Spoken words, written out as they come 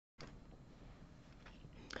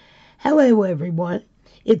Hello, everyone.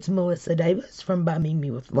 It's Melissa Davis from By Mimi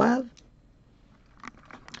with Love.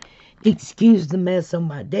 Excuse the mess on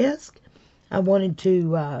my desk. I wanted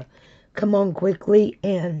to come on quickly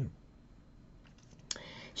and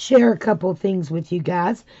share a couple things with you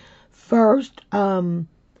guys. First, I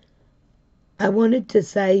wanted to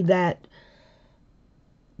say that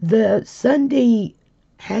the Sunday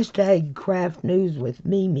hashtag Craft News with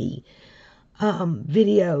Mimi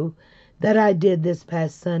video that I did this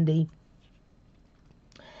past Sunday,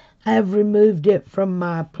 I have removed it from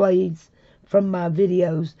my plays, from my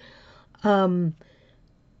videos.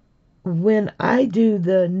 When I do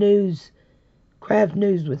the news, Craft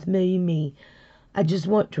News with Mimi, I just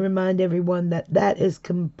want to remind everyone that that is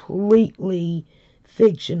completely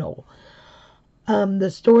fictional.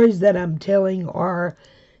 The stories that I'm telling are,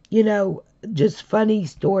 just funny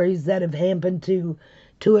stories that have happened to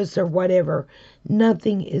us or whatever.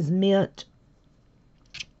 Nothing is meant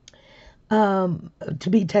to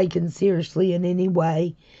be taken seriously in any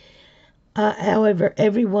way. However,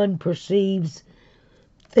 everyone perceives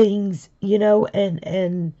things,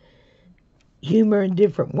 and humor in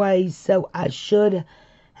different ways. So I should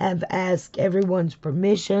have asked everyone's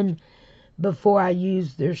permission before I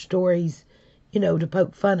use their stories, to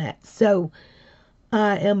poke fun at. So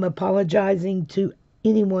I am apologizing to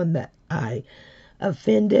anyone that I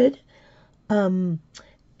offended.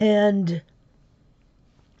 And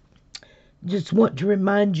just want to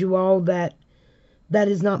remind you all that that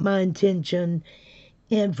is not my intention.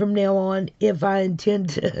 And from now on, if I intend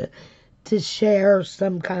to share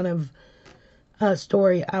some kind of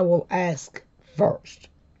story, I will ask first.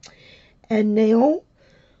 And now,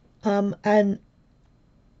 an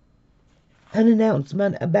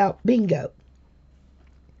announcement about bingo.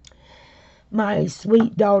 My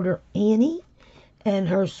sweet daughter Annie and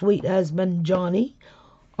her sweet husband Johnny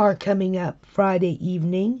are coming up Friday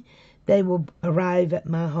evening. They will arrive at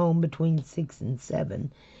my home between 6 and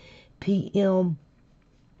 7 p.m.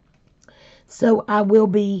 So I will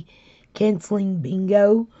be canceling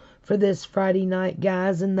bingo for this Friday night,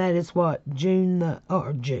 guys, and that is what,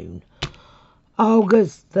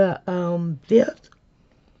 August the 5th.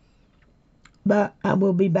 But I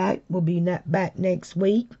will be back. We'll be back next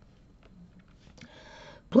week.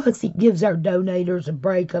 Plus, it gives our donators a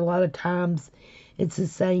break. A lot of times, it's the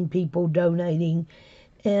same people donating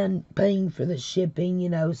and paying for the shipping,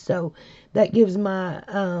 so that gives my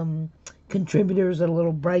contributors a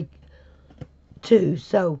little break too.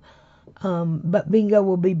 So, but bingo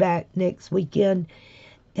will be back next weekend.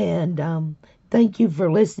 And thank you for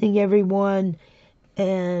listening, everyone.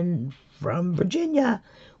 And from Virginia,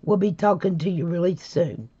 we'll be talking to you really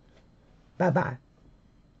soon. Bye-bye.